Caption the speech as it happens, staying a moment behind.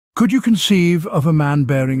Could you conceive of a man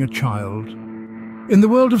bearing a child? In the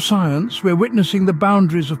world of science, we're witnessing the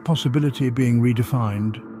boundaries of possibility being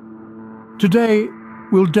redefined. Today,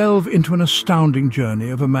 we'll delve into an astounding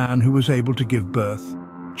journey of a man who was able to give birth,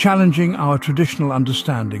 challenging our traditional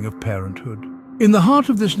understanding of parenthood. In the heart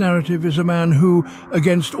of this narrative is a man who,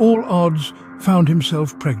 against all odds, found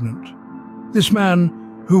himself pregnant. This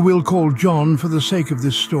man, who we'll call John for the sake of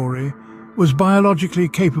this story, was biologically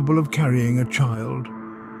capable of carrying a child.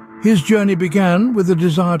 His journey began with a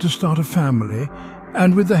desire to start a family,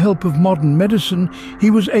 and with the help of modern medicine,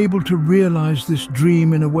 he was able to realize this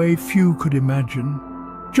dream in a way few could imagine.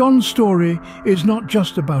 John's story is not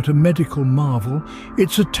just about a medical marvel,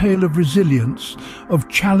 it's a tale of resilience, of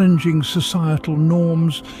challenging societal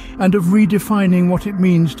norms, and of redefining what it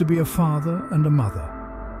means to be a father and a mother.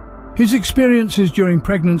 His experiences during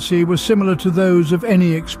pregnancy were similar to those of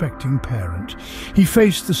any expecting parent. He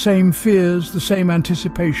faced the same fears, the same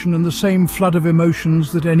anticipation, and the same flood of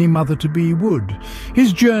emotions that any mother-to-be would.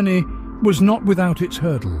 His journey was not without its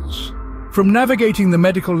hurdles. From navigating the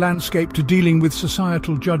medical landscape to dealing with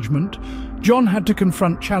societal judgment, John had to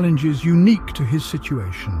confront challenges unique to his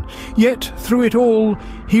situation. Yet, through it all,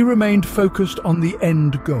 he remained focused on the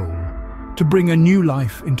end goal, to bring a new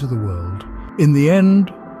life into the world. In the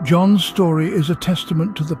end, John's story is a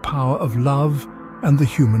testament to the power of love and the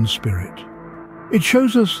human spirit. It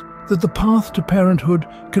shows us that the path to parenthood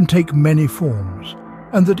can take many forms,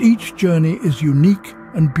 and that each journey is unique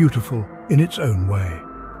and beautiful in its own way.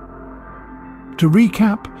 To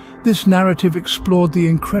recap, this narrative explored the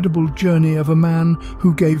incredible journey of a man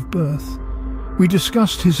who gave birth. We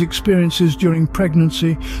discussed his experiences during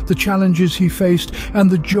pregnancy, the challenges he faced, and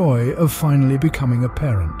the joy of finally becoming a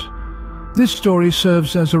parent. This story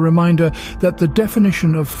serves as a reminder that the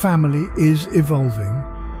definition of family is evolving,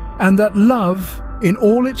 and that love, in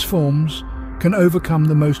all its forms, can overcome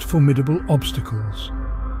the most formidable obstacles.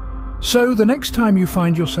 So, the next time you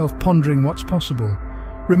find yourself pondering what's possible,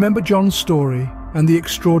 remember John's story and the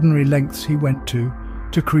extraordinary lengths he went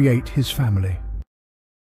to create his family.